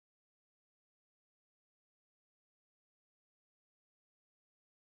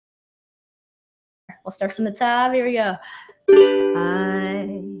We'll start from the top. Here we go.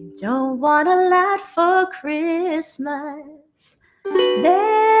 I don't want a lot for Christmas.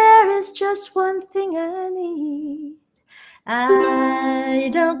 There is just one thing I need. I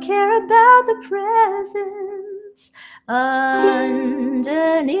don't care about the presents underneath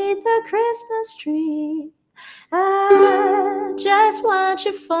the Christmas tree. I just want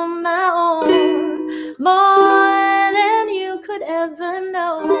you for my own, more than you could ever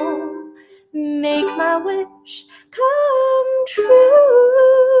know. Make my wish come true.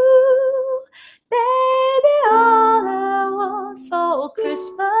 Baby, all I want for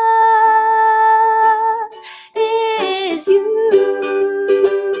Christmas is you.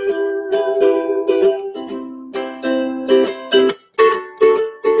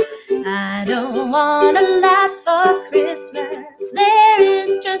 I don't want a lot for Christmas. There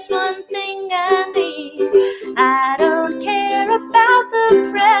is just one thing I need. I don't care about the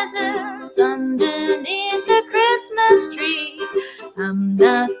presents underneath the Christmas tree. I'm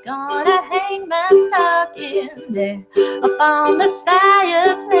not gonna hang my stocking there up on the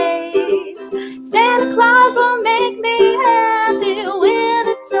fireplace. Santa Claus will make me happy with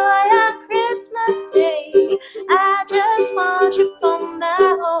a toy on Christmas Day. I just want you for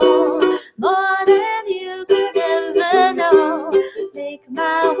my own, more than you could ever know. Make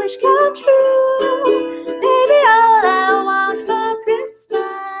my wish come true. Baby, all I want for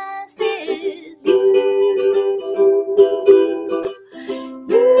Christmas is you.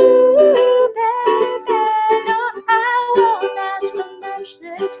 You, baby, no, I won't ask for much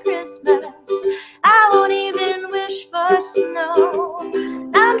this Christmas. I won't even wish for snow.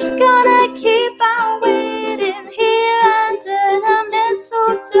 I'm just gonna keep on waiting here under the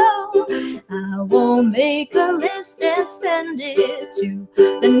mistletoe. I won't make a list and send it to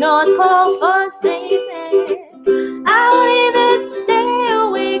the North Pole for St. Nick. I won't even stay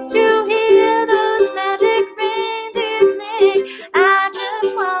awake to hear those magic reindeer click. I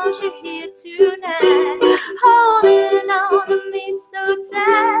just want you here tonight, holding on to me so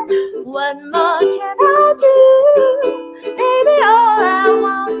tight. What more can I do? Baby, all I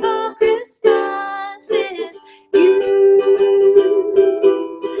want for Christmas is you.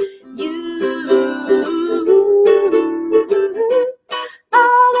 You.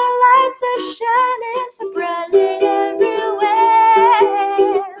 All the lights are shining so brightly everywhere,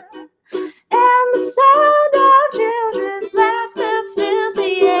 and the sound of children's laughter fills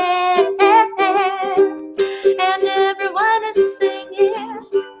the air, and everyone is singing.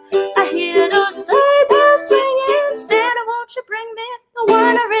 I hear those sleigh bells swinging. Santa, won't you bring me the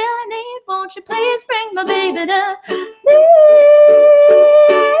one I really need? Won't you please bring my baby to me?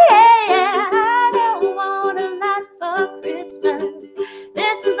 I don't want a lot for Christmas.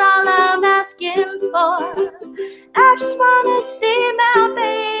 This is all I'm asking for. I just want to see my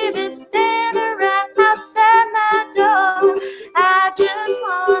baby standing right outside my door. I just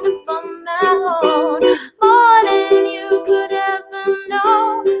want him for my own, more than you could ever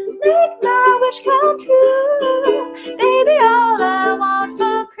know. Make my wish come true. Baby, all I want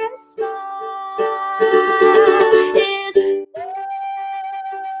for Christmas is you.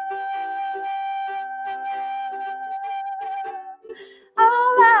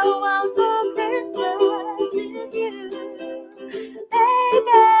 All I want for Christmas is you.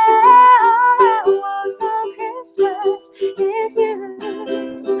 Baby, all I want for Christmas is you.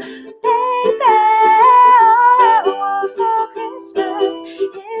 Baby, all I want for Christmas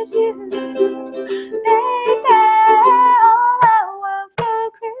is you.